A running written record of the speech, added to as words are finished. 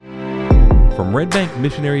from Red Bank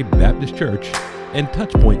Missionary Baptist Church and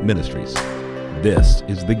Touchpoint Ministries. This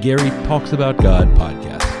is the Gary Talks About God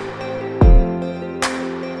podcast.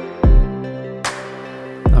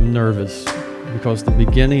 I'm nervous because the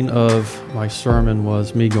beginning of my sermon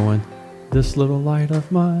was me going, "This little light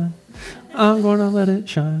of mine, I'm going to let it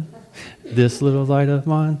shine. This little light of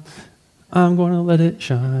mine, I'm going to let it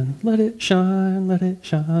shine. Let it shine, let it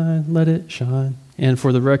shine, let it shine." And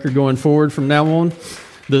for the record, going forward from now on,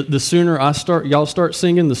 the sooner y'all start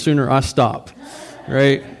singing, the sooner I stop,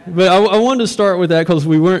 right? But I wanted to start with that because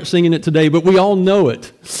we weren't singing it today, but we all know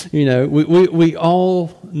it. You know, we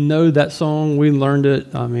all know that song. We learned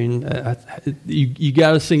it. I mean, you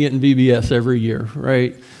got to sing it in VBS every year,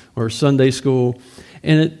 right? Or Sunday school.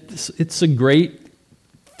 And it's a great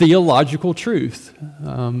theological truth.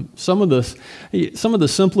 Some of the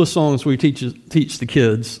simplest songs we teach the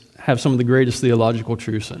kids have some of the greatest theological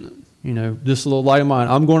truths in it. You know, this little light of mine,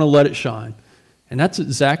 I'm going to let it shine. And that's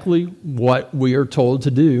exactly what we are told to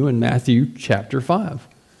do in Matthew chapter 5.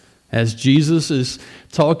 As Jesus is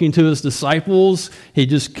talking to his disciples, he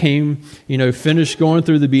just finished going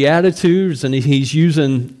through the Beatitudes, and he's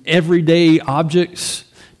using everyday objects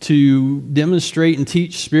to demonstrate and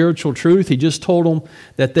teach spiritual truth. He just told them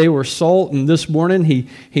that they were salt, and this morning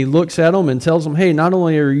he looks at them and tells them, hey, not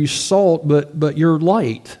only are you salt, but you're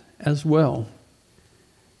light as well.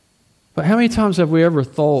 But how many times have we ever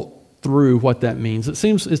thought through what that means? It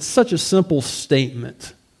seems it's such a simple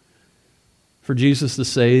statement for Jesus to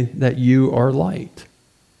say that you are light.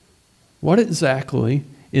 What exactly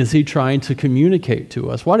is he trying to communicate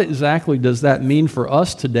to us? What exactly does that mean for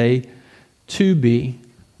us today to be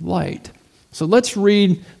light? So let's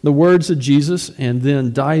read the words of Jesus and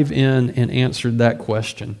then dive in and answer that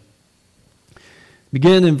question.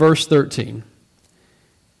 Begin in verse 13.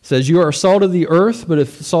 It says, "You are salt of the earth, but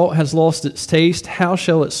if salt has lost its taste, how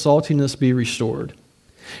shall its saltiness be restored?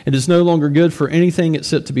 It is no longer good for anything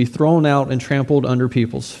except to be thrown out and trampled under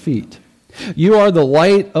people's feet. You are the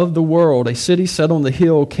light of the world. A city set on the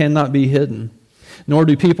hill cannot be hidden. Nor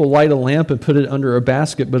do people light a lamp and put it under a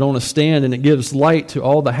basket, but on a stand, and it gives light to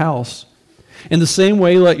all the house. In the same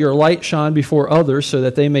way, let your light shine before others, so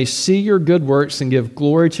that they may see your good works and give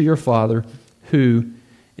glory to your Father who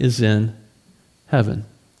is in heaven."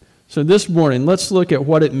 So this morning, let's look at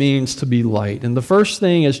what it means to be light. And the first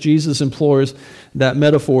thing, as Jesus employs that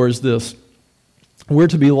metaphor, is this: we're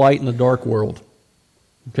to be light in a dark world.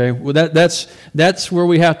 Okay, well, that's where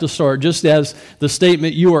we have to start. Just as the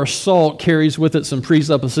statement "you are salt" carries with it some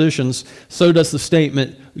presuppositions, so does the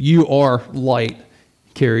statement "you are light"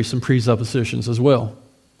 carry some presuppositions as well.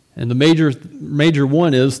 And the major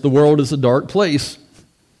one is the world is a dark place.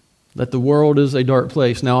 That the world is a dark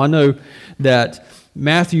place. Now, I know that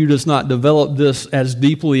Matthew does not develop this as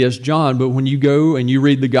deeply as John, but when you go and you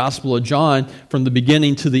read the Gospel of John, from the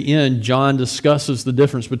beginning to the end, John discusses the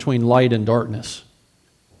difference between light and darkness.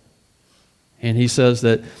 And he says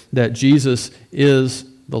that Jesus is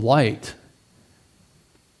the light.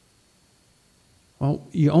 Well,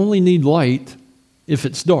 you only need light if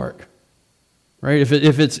it's dark, right?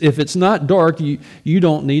 If it's not dark, you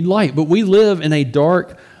don't need light. But we live in a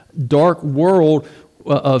dark world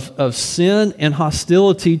of sin and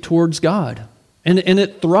hostility towards God. And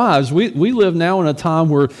it thrives. We live now in a time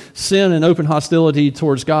where sin and open hostility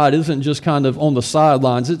towards God isn't just kind of on the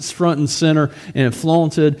sidelines. It's front and center and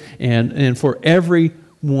flaunted and for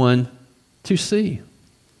everyone to see.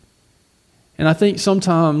 And I think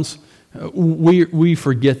sometimes we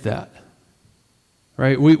forget that,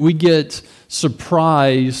 right? We get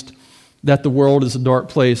surprised that the world is a dark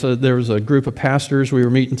place. There was a group of pastors. We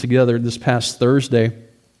were meeting together this past Thursday,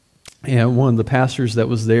 and one of the pastors that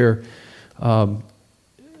was there,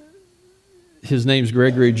 his name's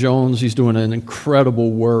Gregory Jones. He's doing an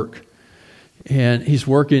incredible work, and he's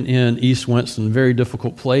working in East Winston, a very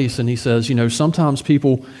difficult place. And he says, sometimes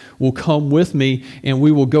people will come with me, and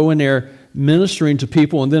we will go in there ministering to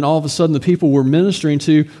people, and then all of a sudden the people we're ministering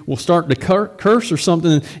to will start to curse or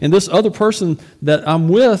something, and this other person that I'm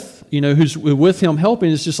with, who's with him helping,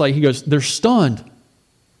 is just like, he goes, they're stunned.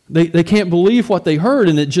 They can't believe what they heard,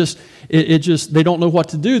 and it just they don't know what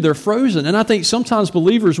to do. They're frozen. And I think sometimes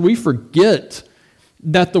believers, we forget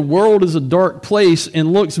that the world is a dark place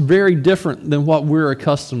and looks very different than what we're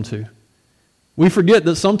accustomed to. We forget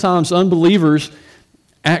that sometimes unbelievers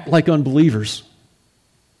act like unbelievers.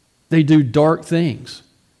 They do dark things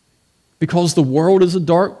because the world is a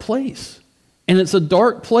dark place. And it's a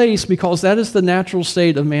dark place because that is the natural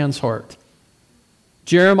state of man's heart.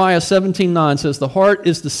 Jeremiah 17:9 says, "The heart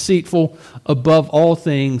is deceitful above all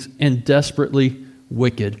things and desperately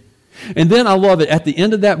wicked." And then I love it. At the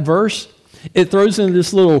end of that verse, It throws in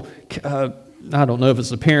this little, I don't know if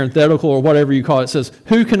it's a parenthetical or whatever you call it. It says,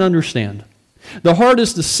 who can understand? The heart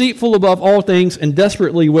is deceitful above all things and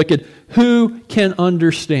desperately wicked. Who can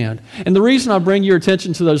understand? And the reason I bring your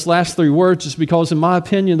attention to those last three words is because, in my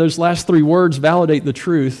opinion, those last three words validate the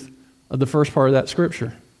truth of the first part of that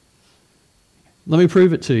scripture. Let me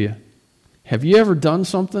prove it to you. Have you ever done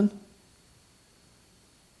something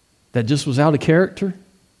that just was out of character,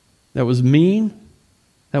 that was mean,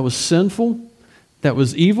 that was sinful, that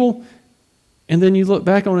was evil, and then you look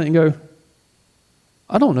back on it and go,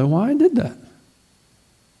 I don't know why I did that?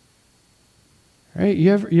 Right?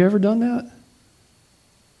 You ever done that?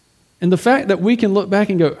 And the fact that we can look back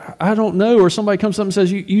and go, I don't know, or somebody comes up and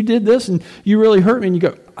says, you did this and you really hurt me, and you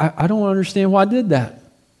go, I don't understand why I did that.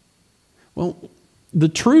 Well, the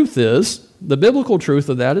truth is, the biblical truth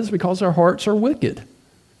of that is because our hearts are wicked.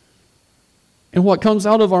 And what comes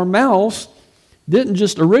out of our mouths didn't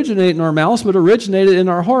just originate in our mouths, but originated in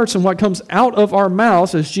our hearts. And what comes out of our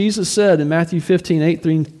mouths, as Jesus said in Matthew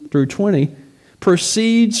 15:8-20,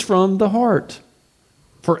 proceeds from the heart.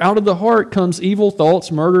 For out of the heart comes evil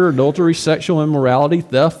thoughts, murder, adultery, sexual immorality,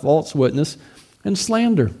 theft, false witness, and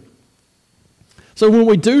slander. So when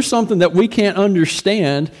we do something that we can't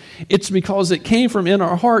understand, it's because it came from in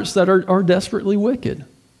our hearts that are desperately wicked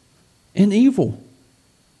and evil.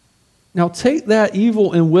 Now take that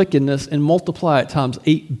evil and wickedness and multiply it times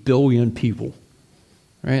 8 billion people.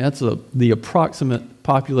 Right? That's the approximate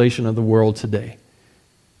population of the world today.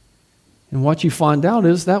 And what you find out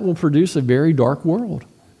is that will produce a very dark world.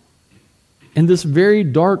 And this very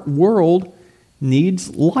dark world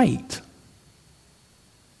needs light.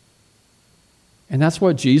 And that's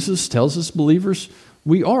what Jesus tells us believers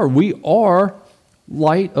we are. We are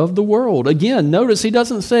light of the world. Again, notice he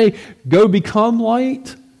doesn't say, go become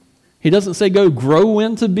light. He doesn't say, go grow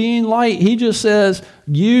into being light. He just says,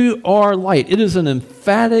 you are light. It is an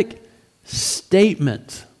emphatic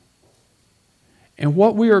statement. And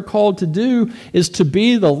what we are called to do is to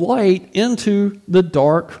be the light into the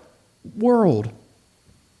dark world.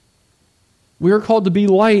 We are called to be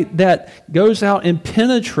light that goes out and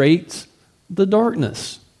penetrates the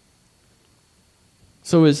darkness.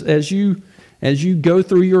 So as you go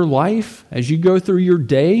through your life, as you go through your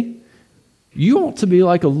day, you ought to be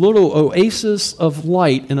like a little oasis of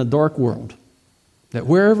light in a dark world. That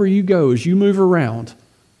wherever you go, as you move around,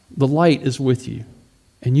 the light is with you.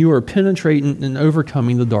 And you are penetrating and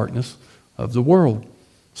overcoming the darkness of the world.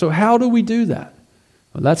 So how do we do that?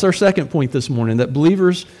 Well, that's our second point this morning, that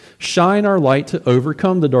believers shine our light to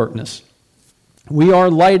overcome the darkness. We are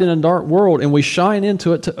light in a dark world, and we shine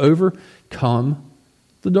into it to overcome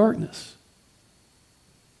the darkness.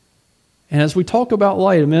 And as we talk about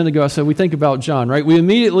light, a minute ago I said we think about John, right? We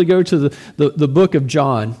immediately go to the book of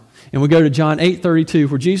John, and we go to John 8:32,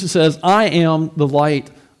 where Jesus says, I am the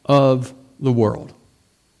light of the world.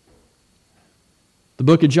 The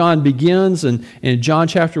book of John begins in John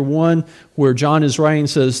chapter 1, where John is writing,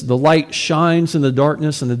 says, the light shines in the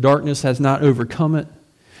darkness, and the darkness has not overcome it.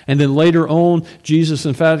 And then later on, Jesus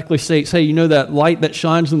emphatically states, hey, you know that light that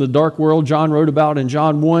shines in the dark world John wrote about in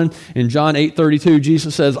John 1? In John 8:32,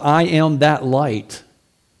 Jesus says, I am that light.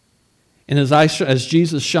 And as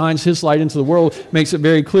Jesus shines his light into the world, makes it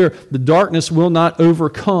very clear, the darkness will not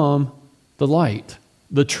overcome the light,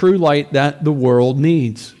 the true light that the world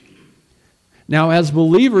needs. Now, as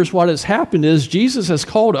believers, what has happened is Jesus has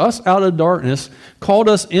called us out of darkness, called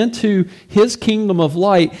us into his kingdom of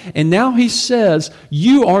light, and now he says,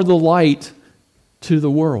 you are the light to the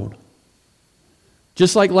world.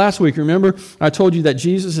 Just like last week, remember, I told you that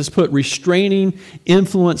Jesus has put restraining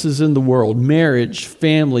influences in the world, marriage,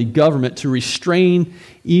 family, government, to restrain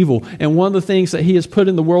evil. And one of the things that he has put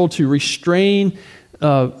in the world to restrain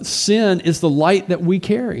sin is the light that we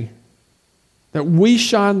carry. That we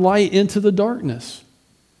shine light into the darkness.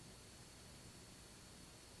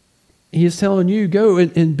 He is telling you, go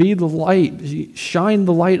and be the light. Shine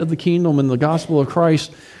the light of the kingdom and the gospel of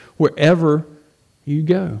Christ wherever you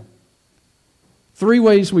go. 3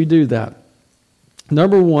 ways we do that.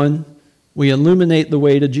 Number 1, we illuminate the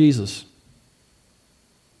way to Jesus.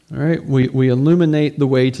 All right, we illuminate the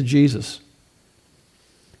way to Jesus.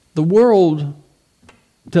 The world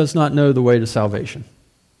does not know the way to salvation.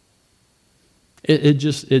 It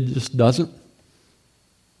just doesn't.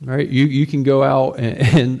 Right? You can go out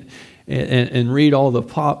and read all the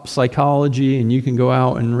pop psychology, and you can go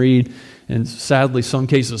out and read, and sadly, some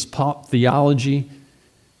cases, pop theology,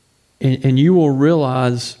 and you will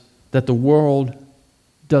realize that the world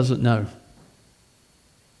doesn't know.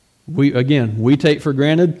 We take for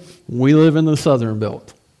granted we live in the southern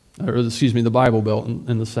belt, or the Bible Belt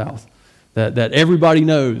in the south, that everybody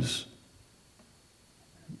knows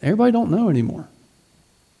Everybody don't know anymore.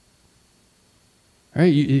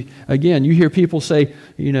 Right? Again, you hear people say,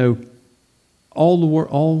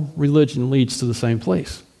 all religion leads to the same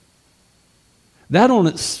place. That on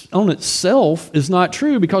itself is not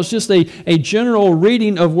true, because just a general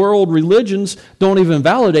reading of world religions don't even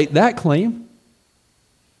validate that claim.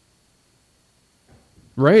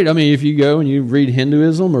 Right? I mean, if you go and you read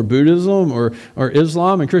Hinduism or Buddhism or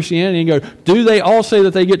Islam and Christianity and go, do they all say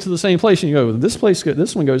that they get to the same place? And you go, this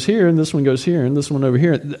one goes here, and this one goes here, and this one over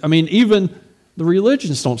here. I mean, even the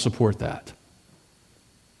religions don't support that.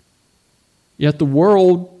 Yet the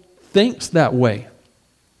world thinks that way.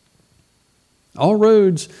 All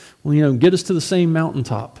roads, get us to the same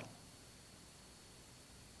mountaintop.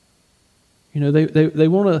 They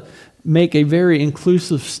want to make a very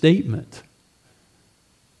inclusive statement.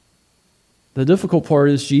 The difficult part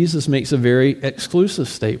is Jesus makes a very exclusive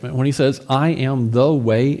statement when he says, I am the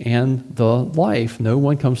way and the life. No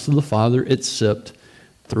one comes to the Father except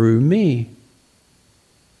through me.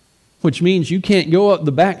 Which means you can't go up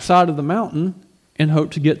the backside of the mountain and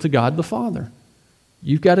hope to get to God the Father.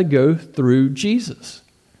 You've got to go through Jesus.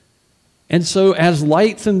 And so as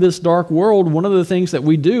lights in this dark world, one of the things that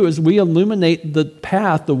we do is we illuminate the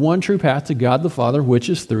path, the one true path to God the Father, which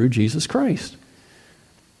is through Jesus Christ.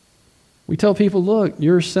 We tell people, look,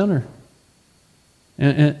 you're a sinner.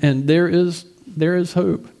 And there is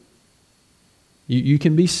hope. You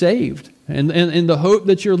can be saved. And the hope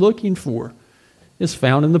that you're looking for is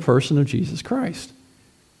found in the person of Jesus Christ.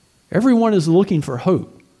 Everyone is looking for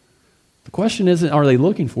hope. The question isn't, are they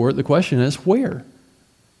looking for it? The question is, where?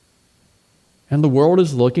 And the world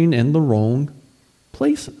is looking in the wrong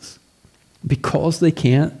places because they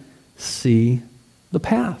can't see the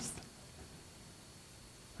path.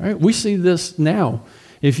 All right? We see this now.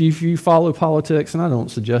 If you follow politics, and I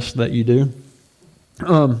don't suggest that you do,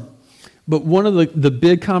 but one of the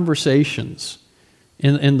big conversations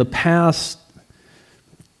in the past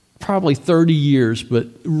probably 30 years, but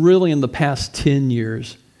really in the past 10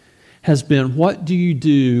 years, has been, what do you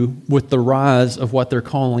do with the rise of what they're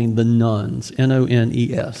calling the nones,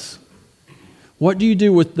 N-O-N-E-S? What do you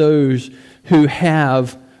do with those who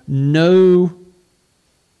have no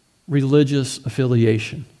religious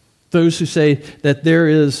affiliation? Those who say that there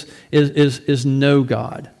is no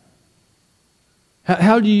God.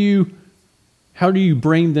 How do you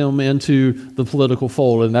bring them into the political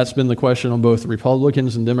fold? And that's been the question on both the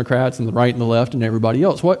Republicans and Democrats and the right and the left and everybody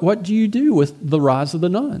else. What do you do with the rise of the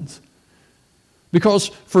nones? Because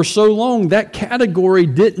for so long that category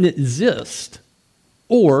didn't exist,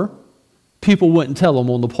 or people wouldn't tell them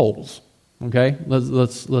on the polls. Okay,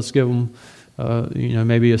 let's give them.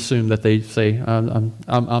 Maybe assume that they say,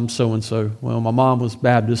 I'm so and so. Well, my mom was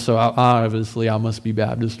Baptist, so obviously I must be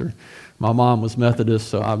Baptist, or my mom was Methodist,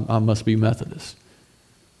 so I must be Methodist.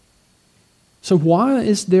 So why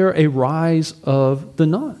is there a rise of the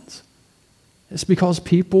nones? It's because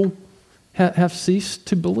people have ceased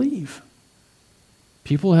to believe.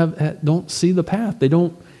 People don't see the path. They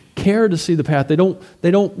don't care to see the path. They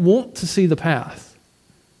don't want to see the path.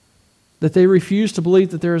 That they refuse to believe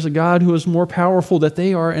that there is a God who is more powerful than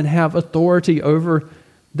they are and have authority over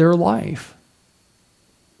their life.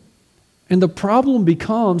 And the problem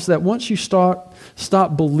becomes that once you stop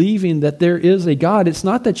believing that there is a God, it's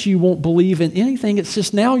not that you won't believe in anything, it's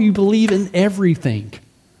just now you believe in everything.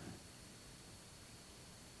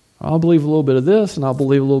 I'll believe a little bit of this, and I'll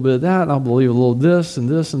believe a little bit of that, and I'll believe a little of this, and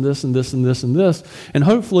this, and this, and this, and this, and this. And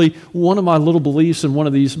hopefully one of my little beliefs in one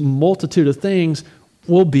of these multitude of things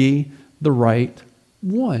will be the right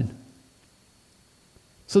one.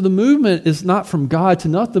 So the movement is not from God to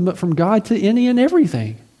nothing, but from God to any and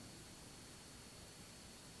everything.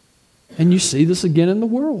 And you see this again in the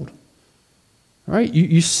world. Right?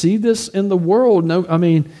 You see this in the world. No, I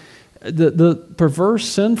mean, the perverse,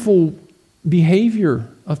 sinful behavior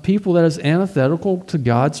of people that is antithetical to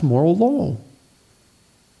God's moral law.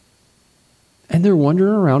 And they're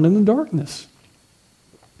wandering around in the darkness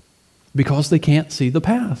because they can't see the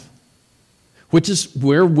path, which is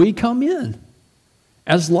where we come in.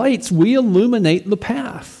 As lights, we illuminate the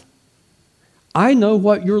path. I know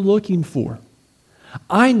what you're looking for.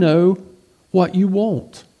 I know what you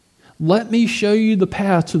want. Let me show you the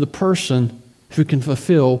path to the person who can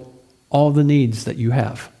fulfill all the needs that you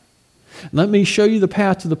have. Let me show you the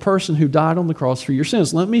path to the person who died on the cross for your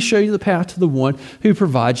sins. Let me show you the path to the one who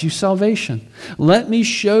provides you salvation. Let me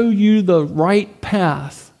show you the right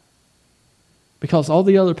path, because all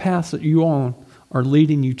the other paths that you're on are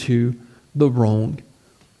leading you to the wrong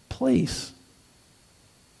place.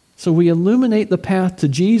 So we illuminate the path to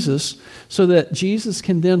Jesus so that Jesus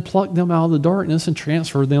can then pluck them out of the darkness and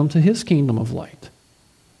transfer them to His kingdom of light.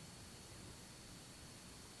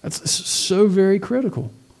 That's so very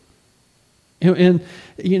critical. And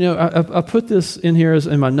I put this in here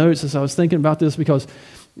in my notes as I was thinking about this because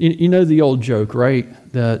you know the old joke, right?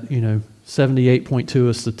 That, 78.2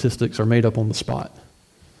 of statistics are made up on the spot.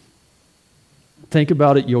 Think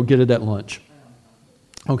about it, you'll get it at lunch.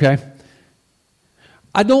 Okay?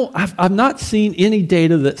 I've not seen any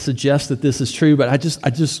data that suggests that this is true, but I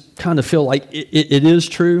just kind of feel like it is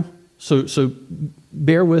true. So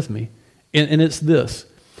bear with me. And it's this.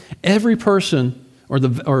 Every person or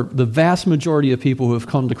the vast majority of people who have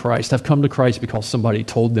come to Christ because somebody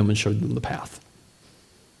told them and showed them the path.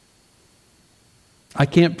 I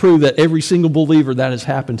can't prove that every single believer that has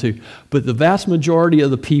happened to, but the vast majority of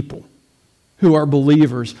the people who are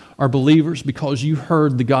believers because you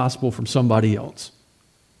heard the gospel from somebody else.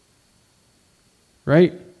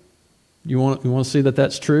 Right? You want to see that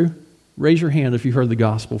that's true? Raise your hand if you heard the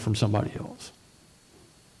gospel from somebody else.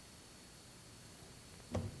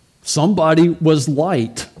 Somebody was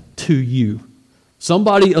light to you.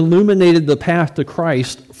 Somebody illuminated the path to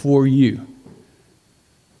Christ for you.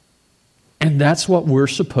 And that's what we're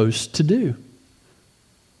supposed to do.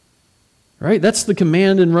 Right? That's the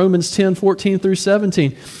command in Romans 10, 14 through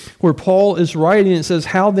 17, where Paul is writing and says,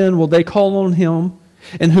 how then will they call on him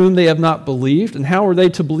in whom they have not believed? And how are they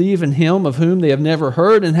to believe in him of whom they have never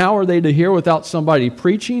heard? And how are they to hear without somebody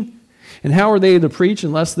preaching? And how are they to preach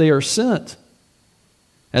unless they are sent?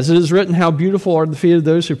 As it is written, how beautiful are the feet of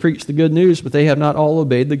those who preach the good news, but they have not all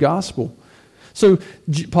obeyed the gospel. So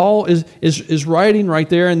Paul is writing right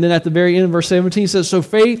there, and then at the very end of verse 17 he says, so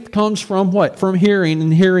faith comes from what? From hearing,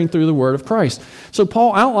 and hearing through the word of Christ. So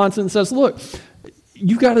Paul outlines it and says, look,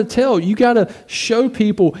 you got to show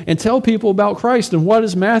people and tell people about Christ. And what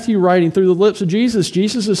is Matthew writing through the lips of Jesus?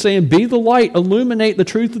 Jesus is saying, be the light, illuminate the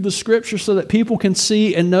truth of the Scripture so that people can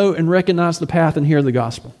see and know and recognize the path and hear the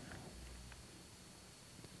gospel.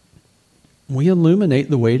 We illuminate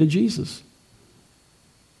the way to Jesus.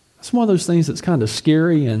 That's one of those things that's kind of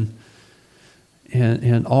scary and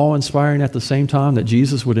awe-inspiring at the same time, that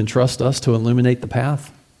Jesus would entrust us to illuminate the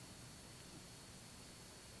path.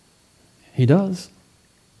 He does.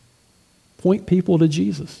 Point people to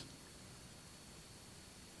Jesus.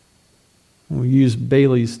 We used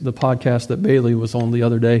the podcast that Bailey was on the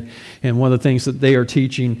other day, and one of the things that they are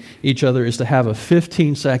teaching each other is to have a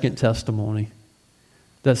 15-second testimony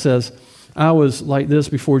that says, I was like this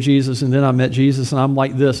before Jesus, and then I met Jesus, and I'm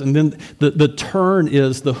like this. And then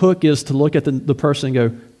the hook is to look at the person and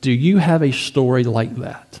go, do you have a story like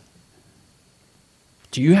that?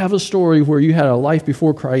 Do you have a story where you had a life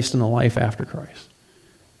before Christ and a life after Christ?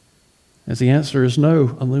 As the answer is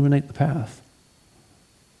no, illuminate the path.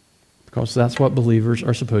 Because that's what believers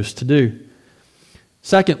are supposed to do.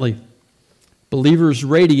 Secondly, believers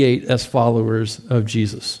radiate as followers of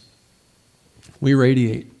Jesus. We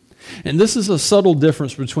radiate. And this is a subtle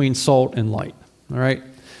difference between salt and light. All right?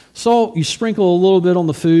 Salt, you sprinkle a little bit on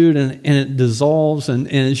the food and it dissolves and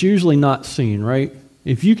it's usually not seen, right?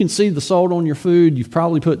 If you can see the salt on your food, you've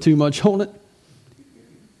probably put too much on it.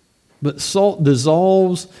 But salt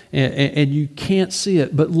dissolves and you can't see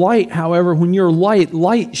it. But light, however, when you're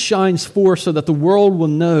light shines forth so that the world will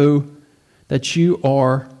know that you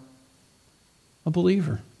are a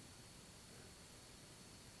believer.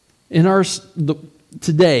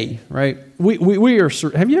 Today, right? We are.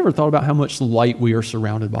 Have you ever thought about how much light we are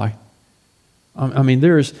surrounded by? I mean,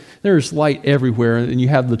 there's light everywhere, and you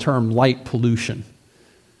have the term light pollution,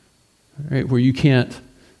 right? Where you can't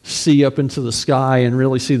see up into the sky and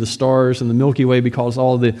really see the stars and the Milky Way because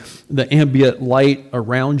all the ambient light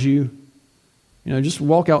around you. Just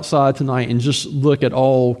walk outside tonight and just look at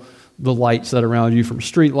all the lights that are around you, from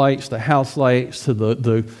street lights to house lights to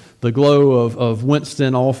the glow of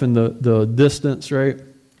Winston off in the distance, right?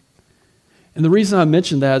 And the reason I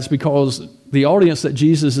mentioned that is because the audience that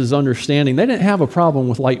Jesus is understanding, they didn't have a problem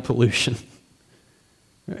with light pollution.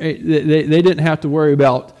 Right? They didn't have to worry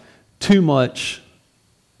about too much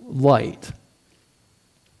light.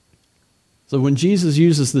 So when Jesus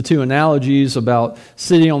uses the two analogies about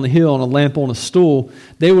sitting on the hill and a lamp on a stool,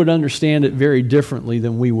 they would understand it very differently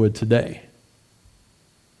than we would today.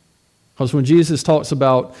 Because when Jesus talks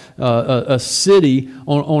about a city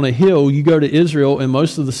on a hill, you go to Israel and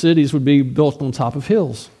most of the cities would be built on top of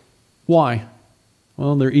hills. Why?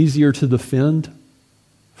 Well, they're easier to defend,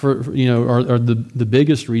 or the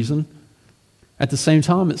biggest reason. At the same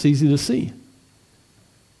time, it's easy to see.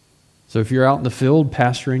 So if you're out in the field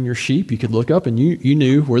pasturing your sheep, you could look up and you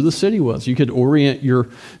knew where the city was. You could orient your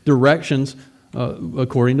directions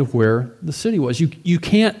according to where the city was. You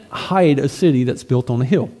can't hide a city that's built on a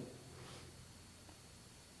hill.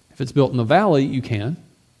 If it's built in a valley, you can.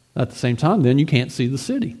 At the same time, then you can't see the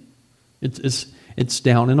city. It's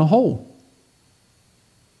down in a hole.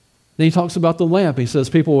 Then he talks about the lamp. He says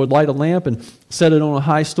people would light a lamp and set it on a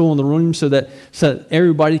high stool in the room so that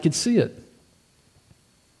everybody could see it.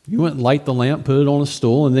 You wouldn't light the lamp, put it on a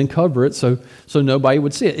stool, and then cover it so nobody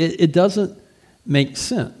would see it. It doesn't make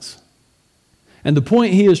sense. And the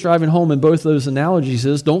point he is driving home in both those analogies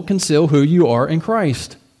is don't conceal who you are in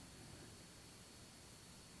Christ.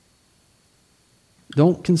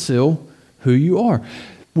 Don't conceal who you are.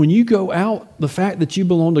 When you go out, the fact that you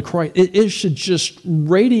belong to Christ, it should just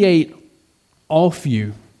radiate off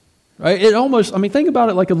you. Right? It almost, think about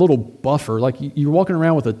it like a little buffer, like you're walking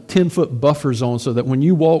around with a 10-foot buffer zone so that when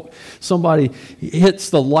you walk, somebody hits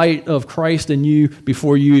the light of Christ in you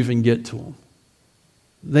before you even get to them.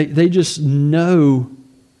 They just know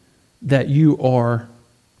that you are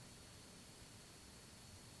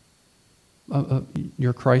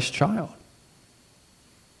your Christ child.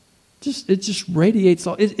 It just radiates.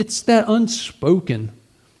 It's that unspoken.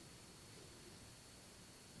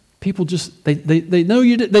 People just, they know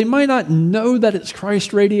you, they might not know that it's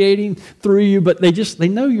Christ radiating through you, but they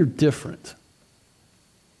know you're different.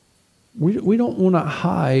 We don't want to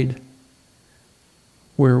hide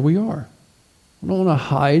where we are. We don't want to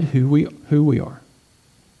hide who we are.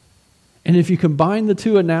 And if you combine the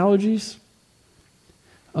two analogies,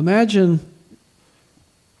 imagine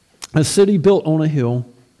a city built on a hill.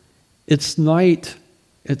 It's night,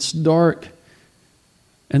 it's dark,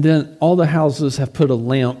 and then all the houses have put a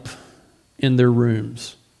lamp in their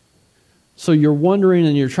rooms. So you're wandering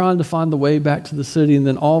and you're trying to find the way back to the city, and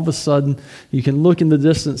then all of a sudden you can look in the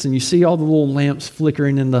distance and you see all the little lamps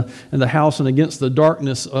flickering in the house, and against the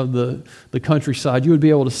darkness of the countryside, you would be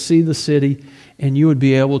able to see the city and you would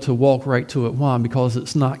be able to walk right to it. Why? Because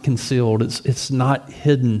it's not concealed. It's not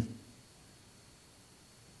hidden.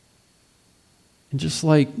 And just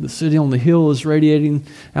like the city on the hill is radiating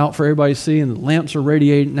out for everybody to see, and the lamps are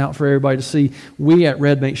radiating out for everybody to see, we at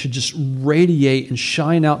Red Bank should just radiate and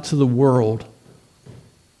shine out to the world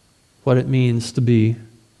what it means to be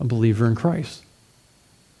a believer in Christ.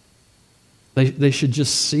 They should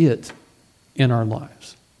just see it in our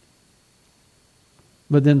lives.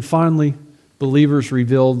 But then finally, believers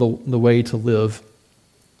reveal the way to live.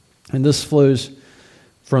 And this flows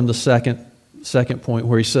from the second point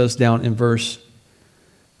where he says down in verse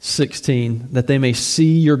 16, that they may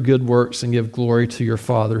see your good works and give glory to your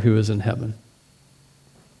Father who is in heaven.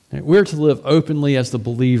 We're to live openly as the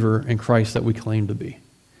believer in Christ that we claim to be.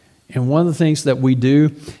 And one of the things that we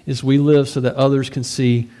do is we live so that others can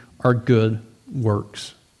see our good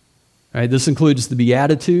works. Right? This includes the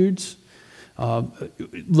Beatitudes.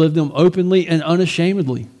 Live them openly and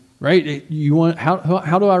unashamedly. Right?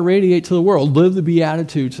 How do I radiate to the world? Live the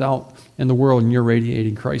Beatitudes out in the world and you're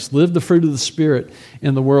radiating Christ. Live the fruit of the Spirit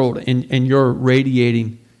in the world and you're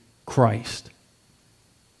radiating Christ.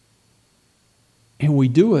 And we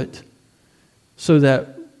do it so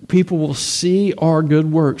that people will see our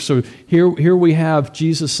good works. So here we have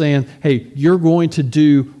Jesus saying, hey, you're going to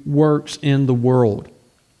do works in the world.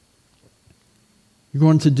 You're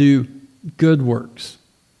going to do good works.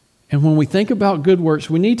 And when we think about good works,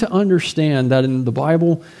 we need to understand that in the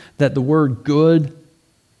Bible, that the word good,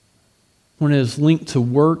 when it is linked to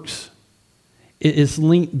works, it is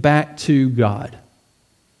linked back to God.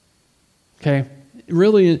 Okay?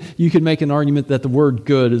 Really, you could make an argument that the word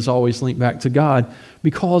good is always linked back to God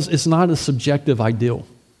because it's not a subjective ideal.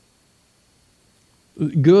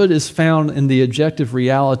 Good is found in the objective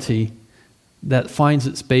reality that finds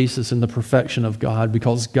its basis in the perfection of God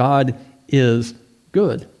because God is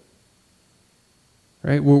good.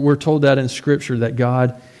 Right? We're told that in Scripture that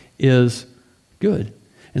God is good.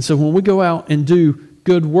 And so when we go out and do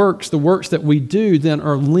good works, the works that we do then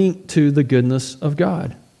are linked to the goodness of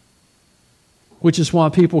God. Which is why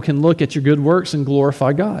people can look at your good works and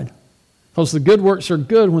glorify God. Because the good works are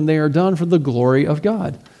good when they are done for the glory of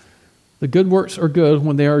God. The good works are good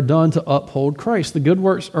when they are done to uphold Christ. The good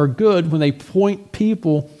works are good when they point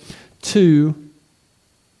people to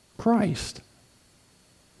Christ.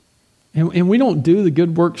 And we don't do the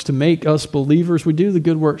good works to make us believers. We do the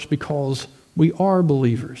good works because we are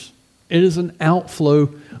believers. It is an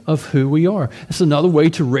outflow of who we are. It's another way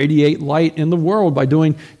to radiate light in the world by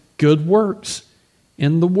doing good works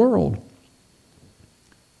in the world.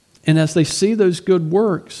 And as they see those good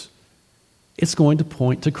works, it's going to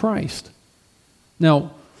point to Christ.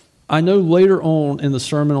 Now, I know later on in the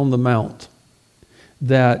Sermon on the Mount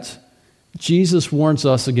that Jesus warns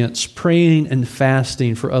us against praying and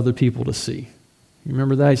fasting for other people to see. You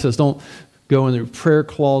remember that? He says, don't go in their prayer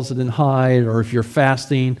closet and hide, or if you're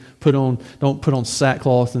fasting, don't put on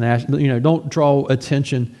sackcloth and ash. Don't draw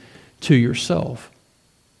attention to yourself.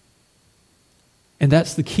 And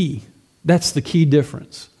that's the key. That's the key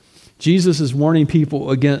difference. Jesus is warning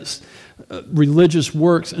people against religious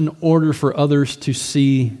works in order for others to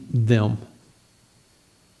see them.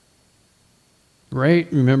 Right?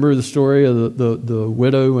 Remember the story of the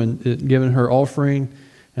widow and giving her offering,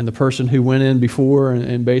 and the person who went in before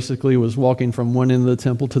and basically was walking from one end of the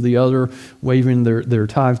temple to the other, waving their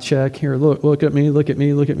tithe check. Here, look at me, look at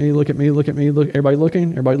me, look at me, look at me, look at me, look. Everybody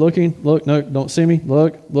looking, look, no, don't see me,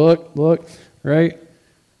 look, right?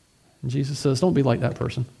 And Jesus says, don't be like that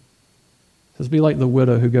person. He says, be like the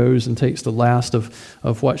widow who goes and takes the last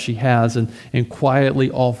of what she has and quietly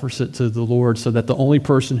offers it to the Lord, so that the only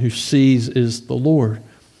person who sees is the Lord.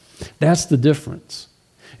 That's the difference.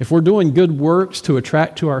 If we're doing good works to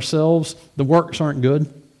attract to ourselves, the works aren't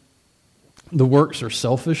good. The works are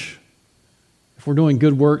selfish. If we're doing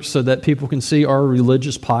good works so that people can see our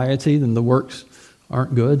religious piety, then the works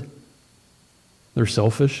aren't good. They're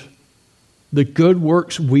selfish. The good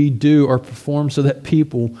works we do are performed so that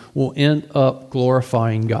people will end up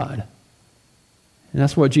glorifying God. And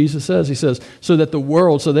that's what Jesus says. He says, so that the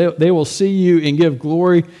world, so they will see you and give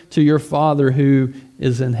glory to your Father who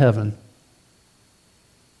is in heaven.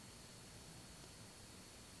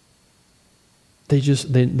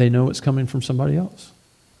 They know it's coming from somebody else.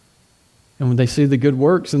 And when they see the good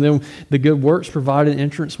works, and then the good works provide an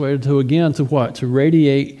entranceway to what? To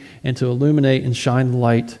radiate and to illuminate and shine the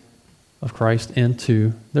light of Christ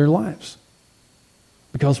into their lives.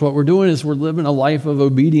 Because what we're doing is we're living a life of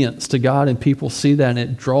obedience to God, and people see that, and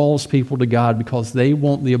it draws people to God because they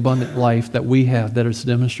want the abundant life that we have, that is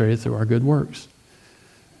demonstrated through our good works.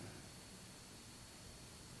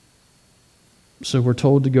 So we're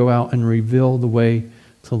told to go out and reveal the way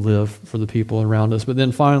to live for the people around us. But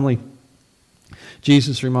then finally,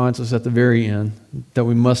 Jesus reminds us at the very end that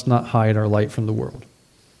we must not hide our light from the world.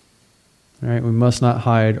 All right? We must not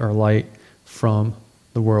hide our light from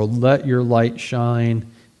the world. Let your light shine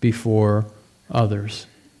before others.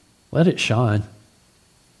 Let it shine.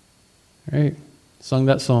 All right? Sung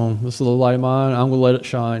that song, this little light of mine, I'm going to let it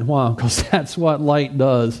shine. Why? Because that's what light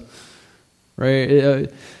does.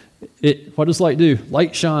 Right? What does light do?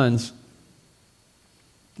 Light shines.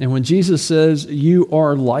 And when Jesus says you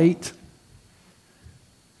are light,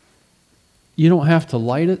 you don't have to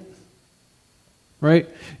light it, right?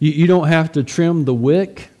 You don't have to trim the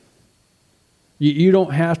wick. You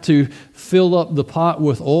don't have to fill up the pot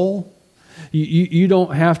with oil. You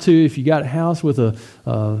don't have to, if you got a house with a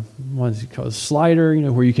what is it called, a slider,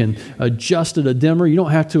 where you can adjust it, a dimmer, you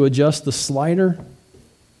don't have to adjust the slider.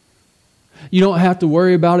 You don't have to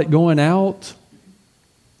worry about it going out.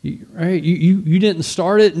 Right? You didn't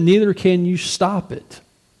start it, and neither can you stop it.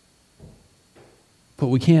 But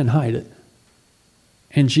we can hide it.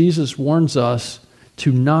 And Jesus warns us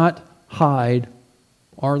to not hide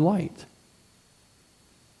our light.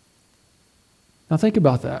 Now think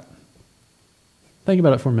about that. Think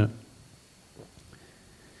about it for a minute.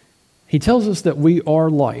 He tells us that we are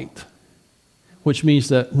light, which means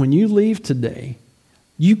that when you leave today,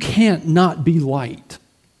 you can't not be light.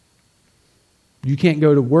 You can't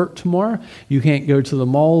go to work tomorrow. You can't go to the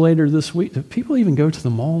mall later this week. Do people even go to the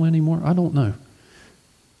mall anymore? I don't know.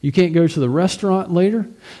 You can't go to the restaurant later.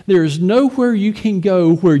 There is nowhere you can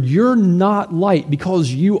go where you're not light,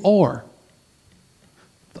 because you are.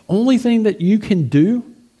 The only thing that you can do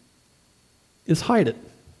is hide it.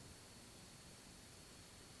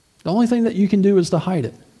 The only thing that you can do is to hide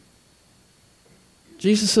it.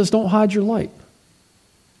 Jesus says, don't hide your light.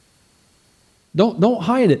 Don't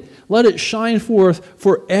hide it. Let it shine forth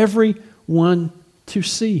for everyone to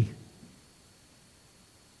see.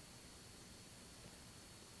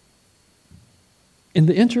 And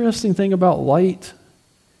the interesting thing about light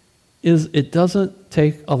is it doesn't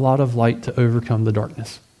take a lot of light to overcome the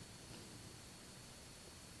darkness.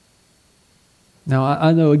 Now,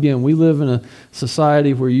 I know, again, we live in a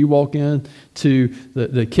society where you walk into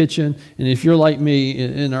the kitchen, and if you're like me,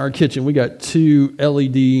 in our kitchen, we got 2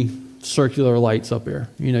 LED circular lights up there.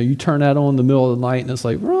 You turn that on in the middle of the night, and it's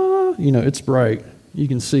like, it's bright. You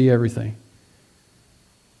can see everything.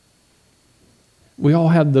 We all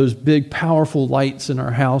have those big, powerful lights in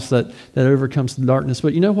our house that overcomes the darkness.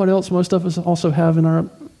 But you know what else most of us also have in our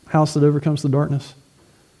house that overcomes the darkness?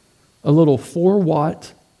 A little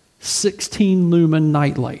 4-watt, 16-lumen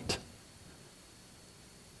nightlight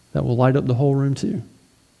that will light up the whole room too.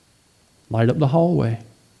 Light up the hallway.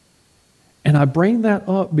 And I bring that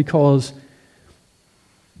up because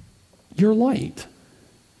you're light.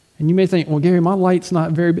 And you may think, well, Gary, my light's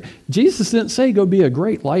not very big. Jesus didn't say go be a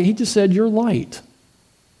great light. He just said you're light.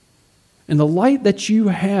 And the light that you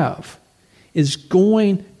have is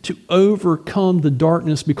going to overcome the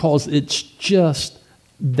darkness because it's just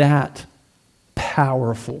that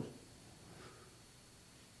powerful.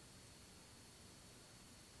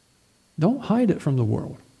 Don't hide it from the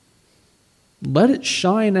world. Let it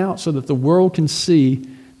shine out so that the world can see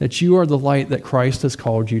that you are the light that Christ has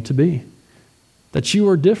called you to be. That you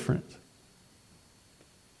are different.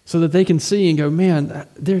 So that they can see and go, man,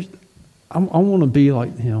 I want to be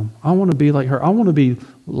like him. I want to be like her. I want to be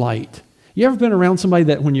light. You ever been around somebody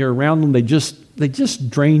that when you're around them, they just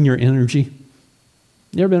drain your energy?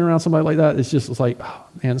 You ever been around somebody like that? It's like, oh,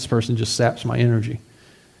 man, this person just saps my energy.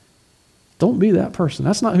 Don't be that person.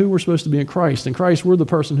 That's not who we're supposed to be in Christ. In Christ, we're the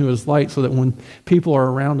person who is light so that when people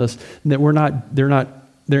are around us, that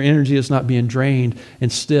their energy is not being drained.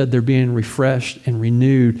 Instead, they're being refreshed and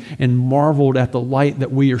renewed and marveled at the light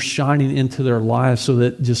that we are shining into their lives, so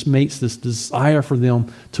that it just makes this desire for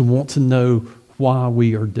them to want to know why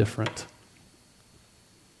we are different.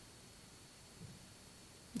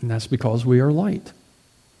 And that's because we are light.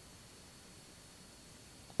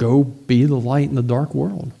 Go be the light in the dark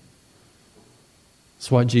world. That's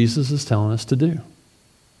what Jesus is telling us to do.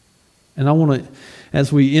 And I want to,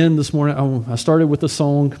 as we end this morning, I started with a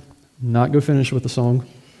song, not go finish with the song,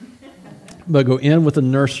 but go end with a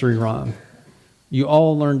nursery rhyme. You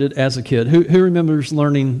all learned it as a kid. Who remembers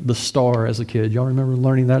learning The Star as a kid? Y'all remember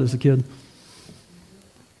learning that as a kid?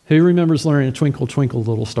 Who remembers learning Twinkle, Twinkle,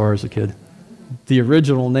 Little Star as a kid? The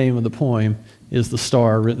original name of the poem is The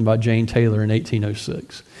Star, written by Jane Taylor in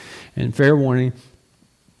 1806. And fair warning,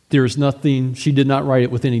 there's nothing, she did not write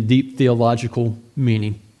it with any deep theological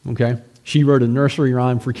meaning, okay? She wrote a nursery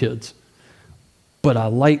rhyme for kids. But I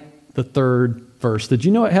like the third verse. Did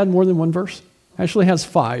you know it had more than one verse? It actually has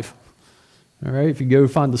 5. All right, if you go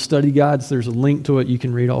find the study guides, there's a link to it. You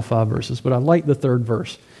can read all 5 verses. But I like the third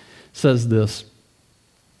verse. It says this: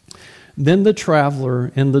 Then the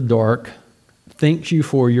traveler in the dark thanks you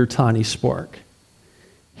for your tiny spark.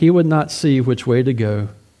 He would not see which way to go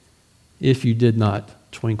if you did not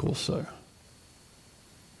twinkle so.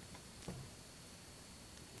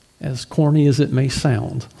 As corny as it may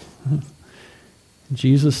sound,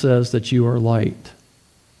 Jesus says that you are light.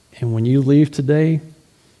 And when you leave today,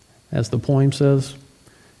 as the poem says,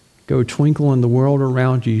 go twinkle in the world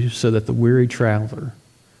around you so that the weary traveler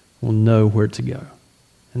will know where to go.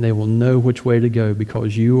 And they will know which way to go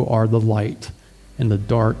because you are the light in the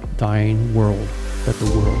dark, dying world that the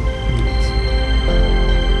world needs.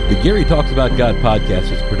 The Gary Talks About God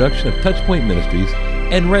podcast is a production of Touchpoint Ministries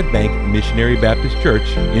and Red Bank Missionary Baptist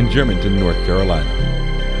Church in Germantown, North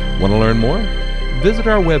Carolina. Want to learn more? Visit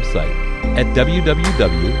our website at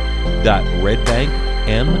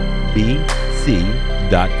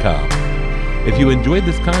www.redbankmbc.com. If you enjoyed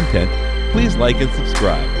this content, please like and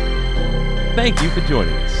subscribe. Thank you for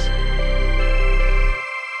joining us.